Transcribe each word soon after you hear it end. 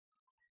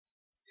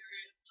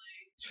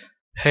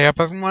Hey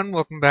up everyone,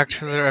 welcome back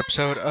to another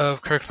episode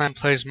of Kirkklan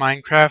Plays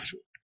Minecraft,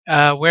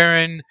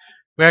 wherein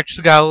we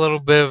actually got a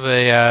little bit of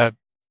a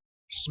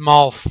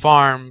small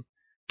farm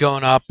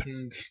going up,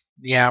 and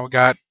yeah, we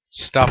got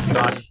stuff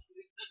done.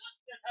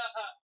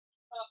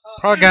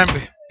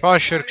 Probably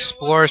should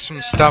explore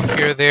some stuff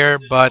here or there,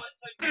 but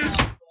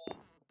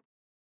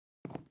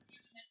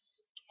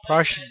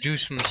probably should do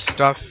some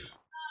stuff.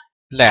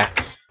 Blah.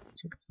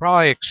 So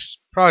probably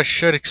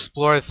should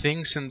explore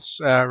things since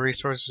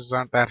resources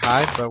aren't that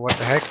high, but what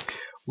the heck.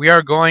 We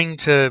are going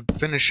to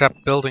finish up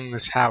building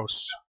this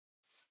house.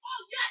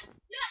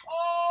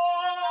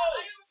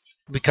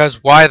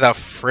 Because why the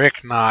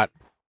frick not?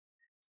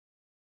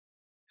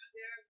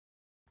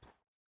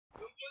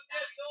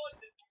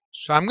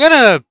 So I'm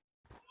gonna...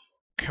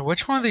 Okay,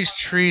 which one of these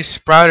trees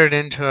sprouted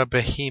into a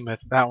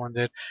behemoth? That one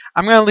did.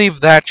 I'm gonna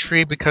leave that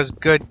tree because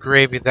good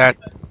gravy,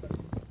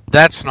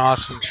 that's an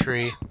awesome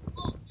tree.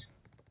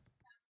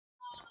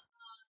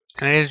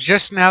 And it is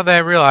just now that I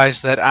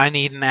realize that I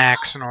need an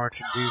axe in order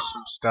to do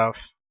some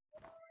stuff.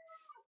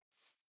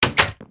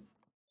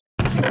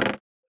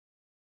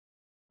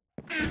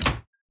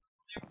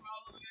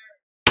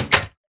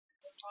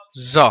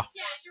 So, I'm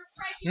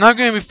not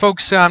going to be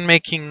focusing on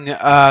making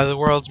the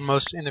world's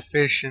most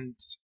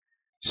inefficient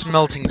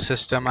smelting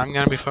system. I'm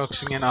going to be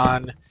focusing in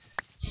on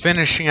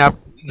finishing up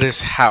this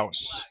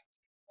house.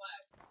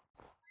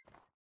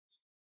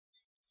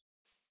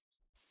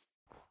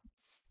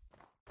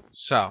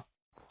 So,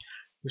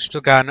 we've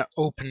still got an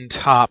open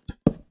top.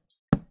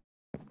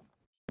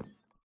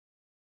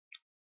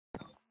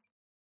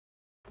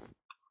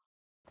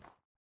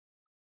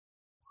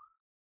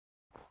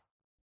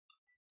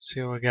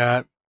 See what we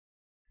got.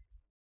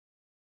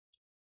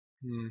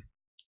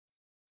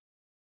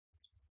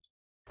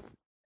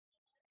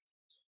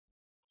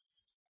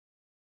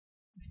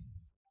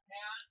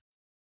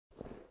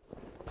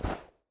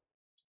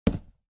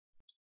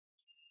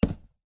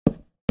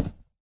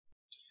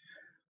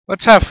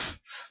 Let's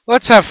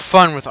have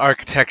fun with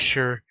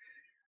architecture.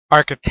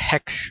 Why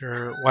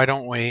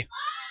don't we?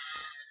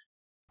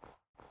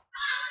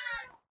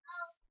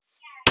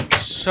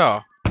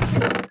 So,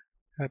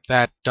 got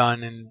that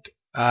done and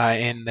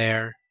in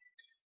there.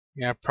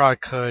 Yeah, probably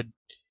could.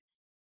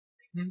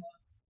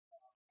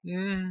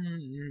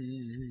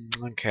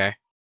 Okay.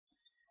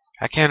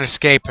 I can't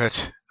escape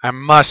it. I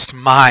must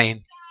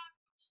mine.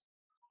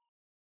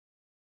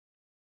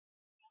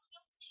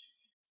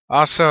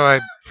 Also,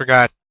 I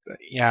forgot.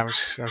 Yeah, I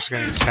was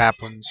getting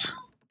saplings.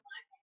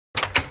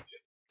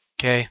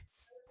 Okay.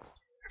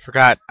 I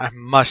forgot. I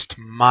must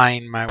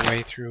mine my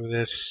way through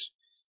this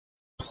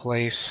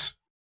place.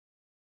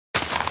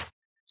 There's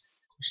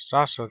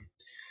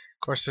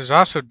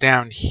also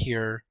down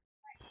here.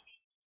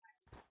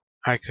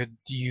 I could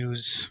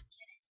use.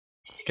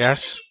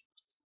 Guess.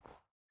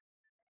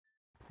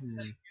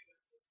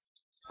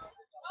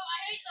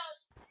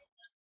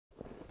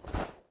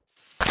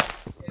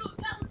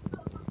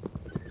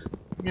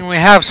 I mean, we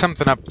have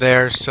something up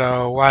there,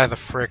 so why the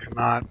frick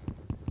not?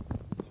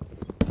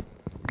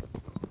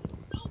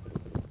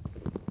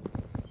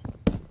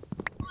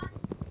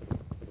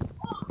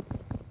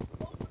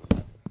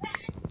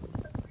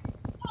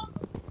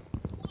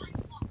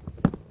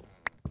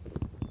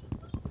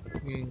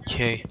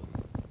 Okay.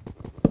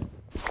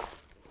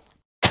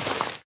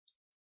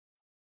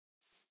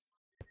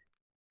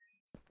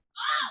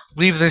 I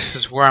believe this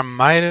is where I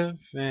might have.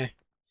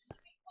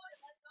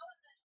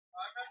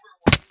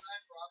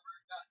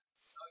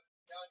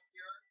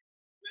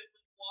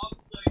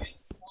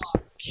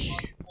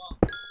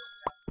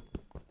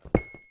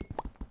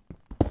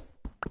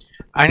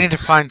 I need to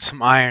find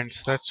some iron,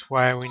 so that's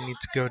why we need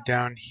to go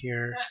down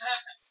here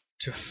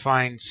to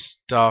find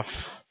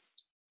stuff.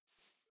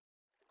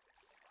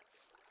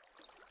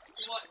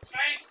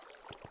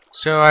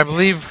 So I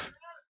believe,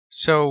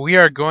 we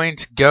are going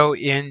to go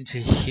into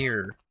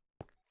here.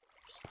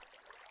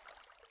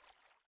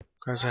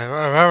 Because I've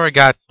already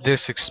got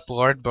this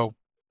explored, but...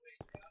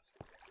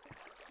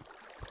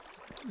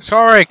 So I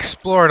already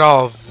explored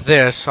all of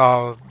this,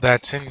 all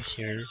that's in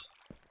here.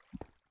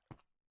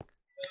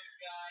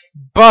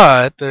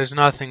 But there's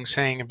nothing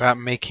saying about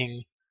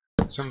making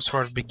some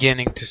sort of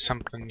beginning to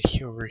something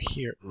over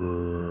here.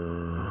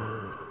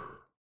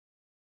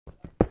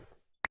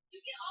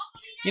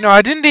 You know,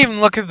 I didn't even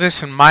look at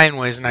this in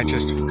Mineways, and I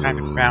just kind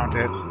of found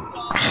it.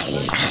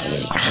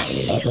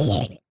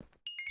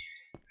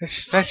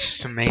 That's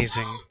just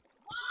amazing.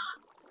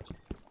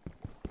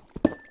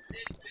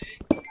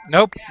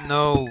 Nope,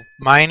 no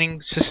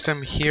mining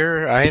system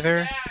here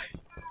either.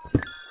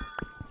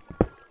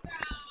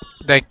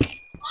 Like,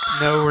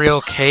 no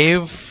real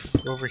cave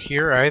over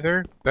here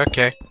either.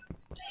 Okay.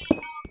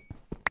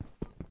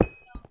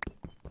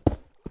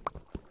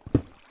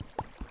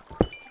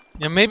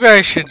 Yeah, maybe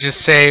I should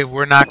just say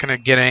we're not gonna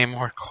get any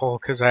more coal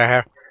because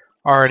I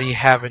already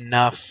have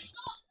enough.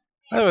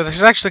 By the way,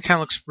 this actually kind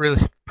of looks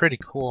really pretty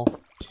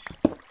cool.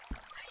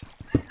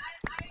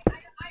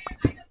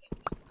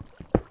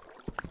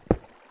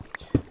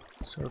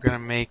 So we're gonna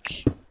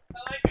make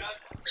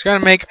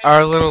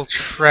our little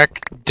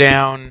trek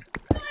down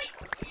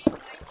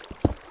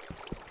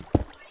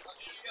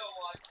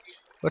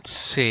Let's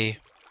see.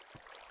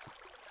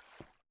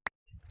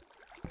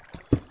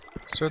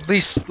 So at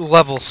least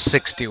level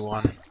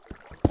 61.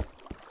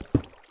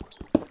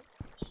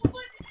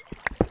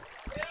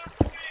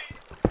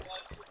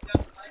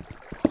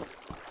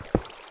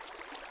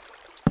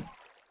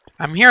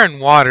 I'm hearing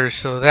water,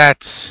 so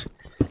that's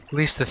at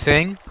least the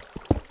thing.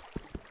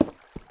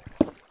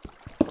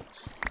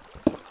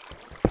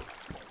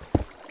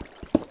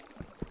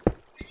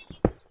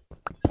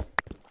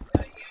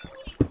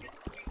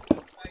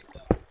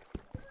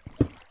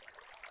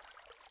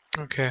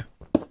 Okay.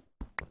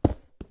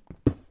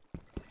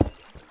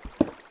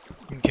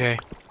 Okay.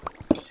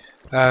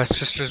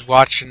 Sister's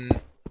watching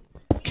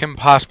Kim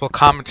Possible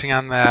commenting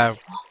on the...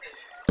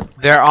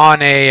 They're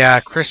on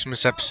a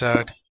Christmas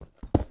episode.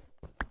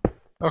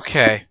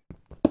 Okay.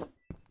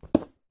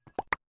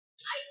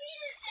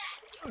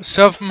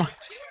 So if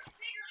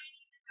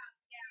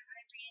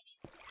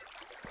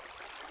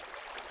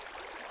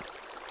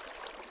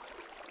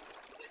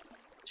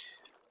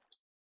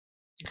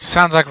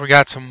sounds like we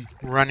got some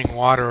running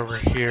water over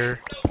here.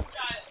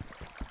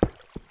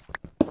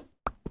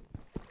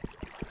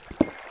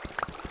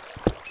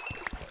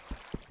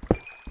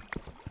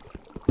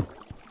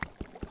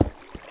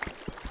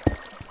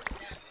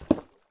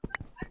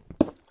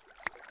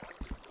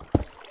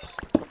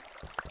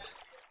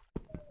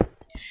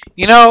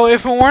 You know,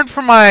 if it weren't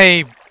for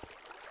my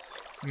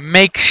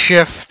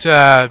makeshift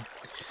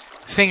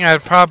thing,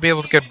 I'd probably be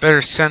able to get a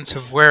better sense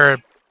of where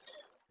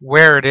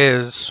it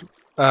is.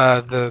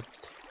 The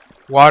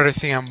water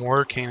thing I'm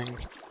working.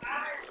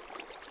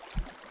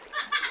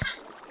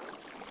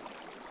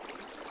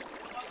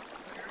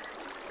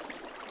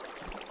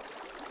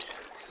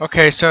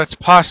 Okay, so it's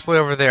possibly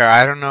over there.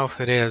 I don't know if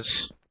it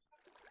is.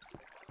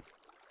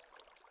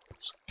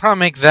 So probably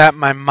make that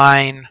my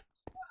mine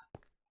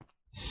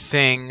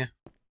thing.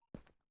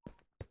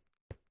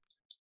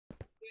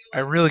 I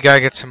really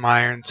gotta get some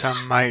iron, so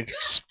I might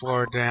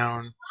explore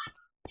down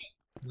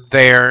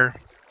there.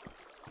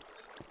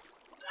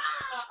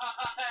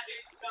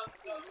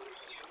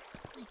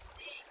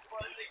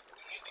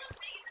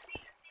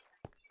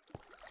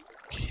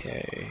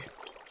 Okay.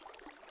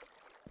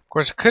 Of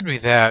course, it could be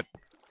that.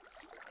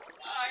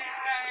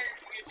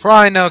 For all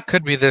I know, it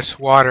could be this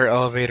water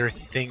elevator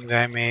thing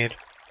that I made.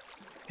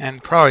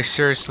 And probably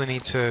seriously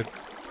need to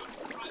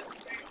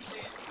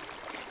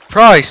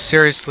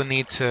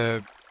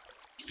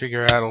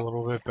figure out a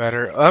little bit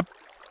better. Up.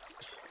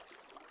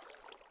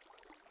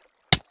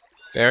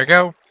 There we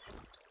go.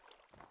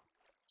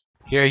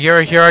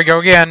 Here I go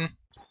again.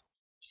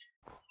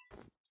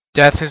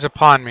 Death is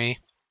upon me.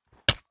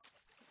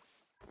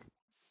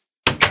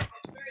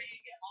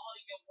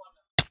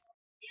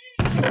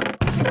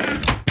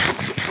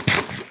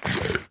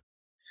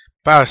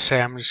 But I would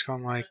say I'm just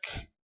going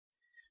like...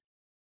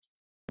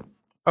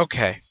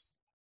 Okay.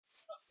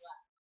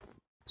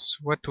 So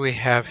what do we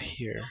have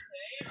here?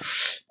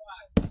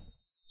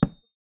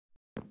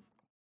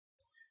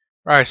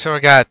 Alright, so I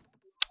got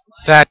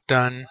that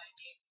done.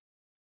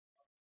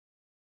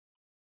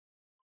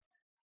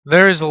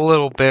 There is a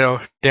little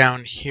bit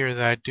down here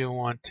that I do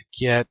want to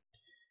get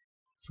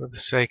for the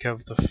sake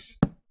of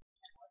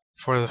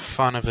for the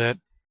fun of it.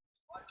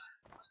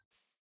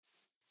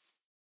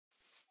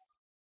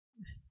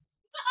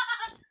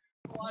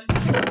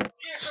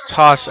 Let's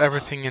toss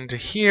everything into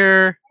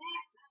here.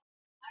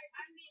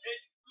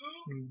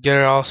 Get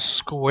it all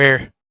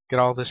square. Get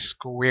all this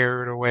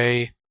squared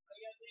away.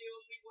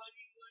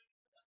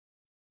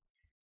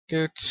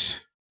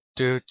 Doots.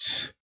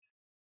 Doots.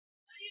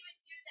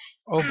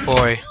 Oh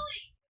boy.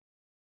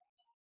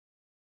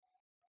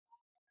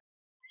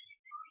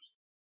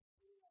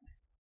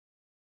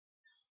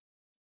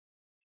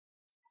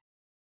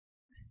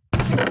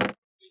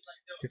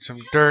 Get some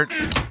dirt.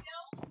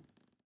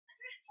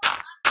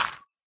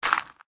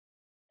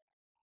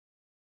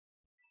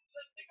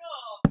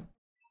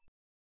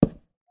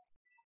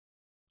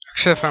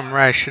 Actually, if I'm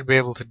right, I should be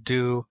able to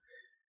do...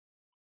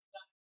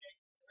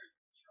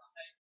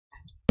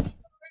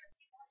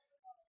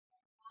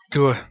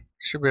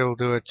 Should be able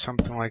to do it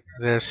something like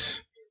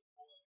this.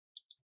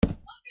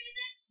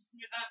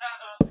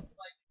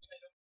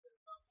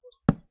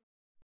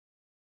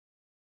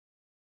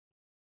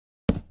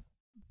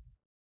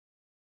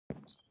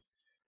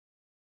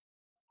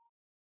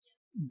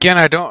 Again,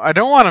 I don't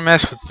want to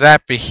mess with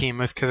that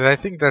behemoth because I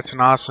think that's an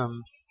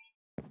awesome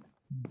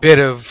bit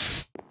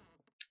of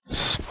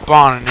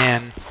spawning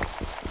in.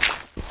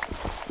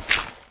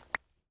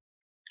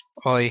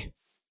 Oi.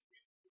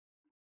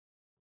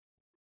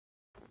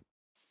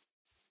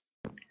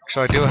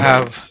 So I do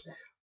have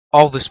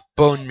all this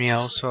bone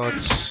meal, so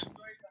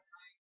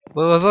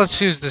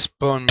let's use this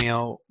bone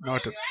meal. No,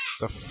 what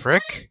the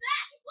frick?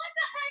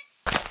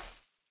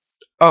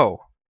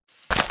 Oh.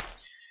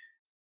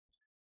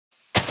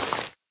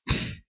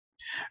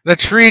 The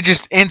tree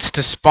just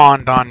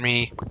insta-spawned on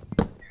me.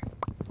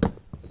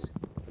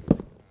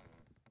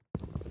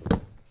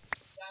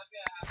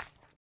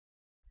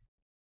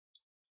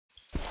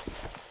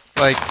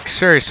 Like,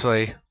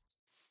 seriously.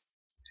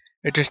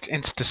 It just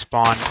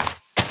insta-spawned.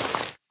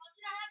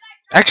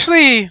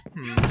 Actually,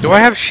 do I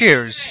have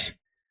shears?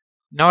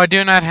 No, I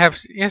do not have.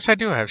 Yes, I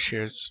do have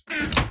shears.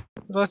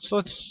 Let's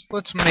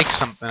make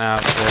something out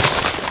of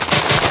this.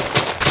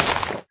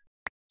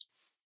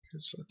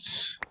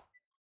 Let's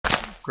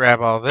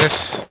grab all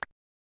this.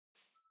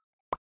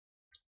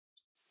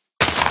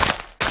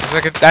 Cause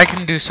I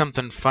can do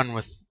something fun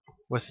with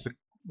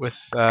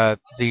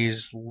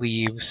these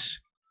leaves.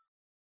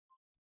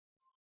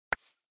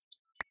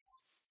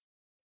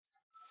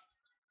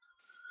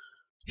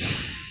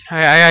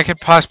 I could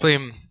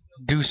possibly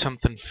do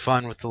something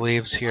fun with the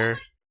leaves here.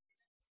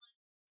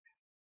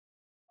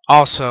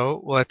 Also,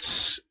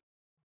 let's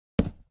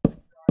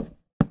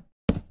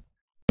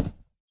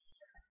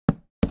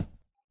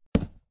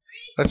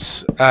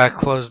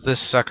close this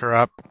sucker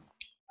up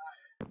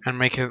and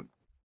make it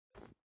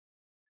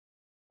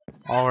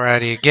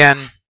alrighty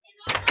again.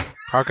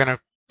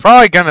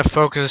 Probably gonna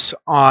focus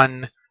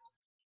on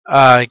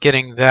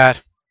getting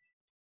that.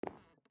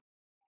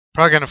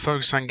 Probably gonna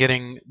focus on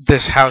getting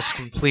this house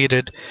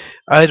completed.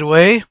 Either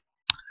way,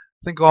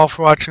 thank you all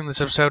for watching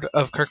this episode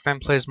of Kirkklan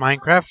Plays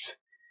Minecraft.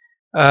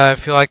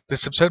 If you like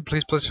this episode,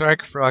 please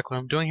like. If you like what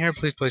I'm doing here,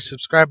 please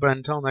subscribe. But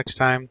until next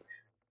time,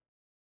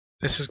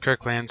 this is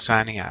Kirkklan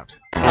signing out.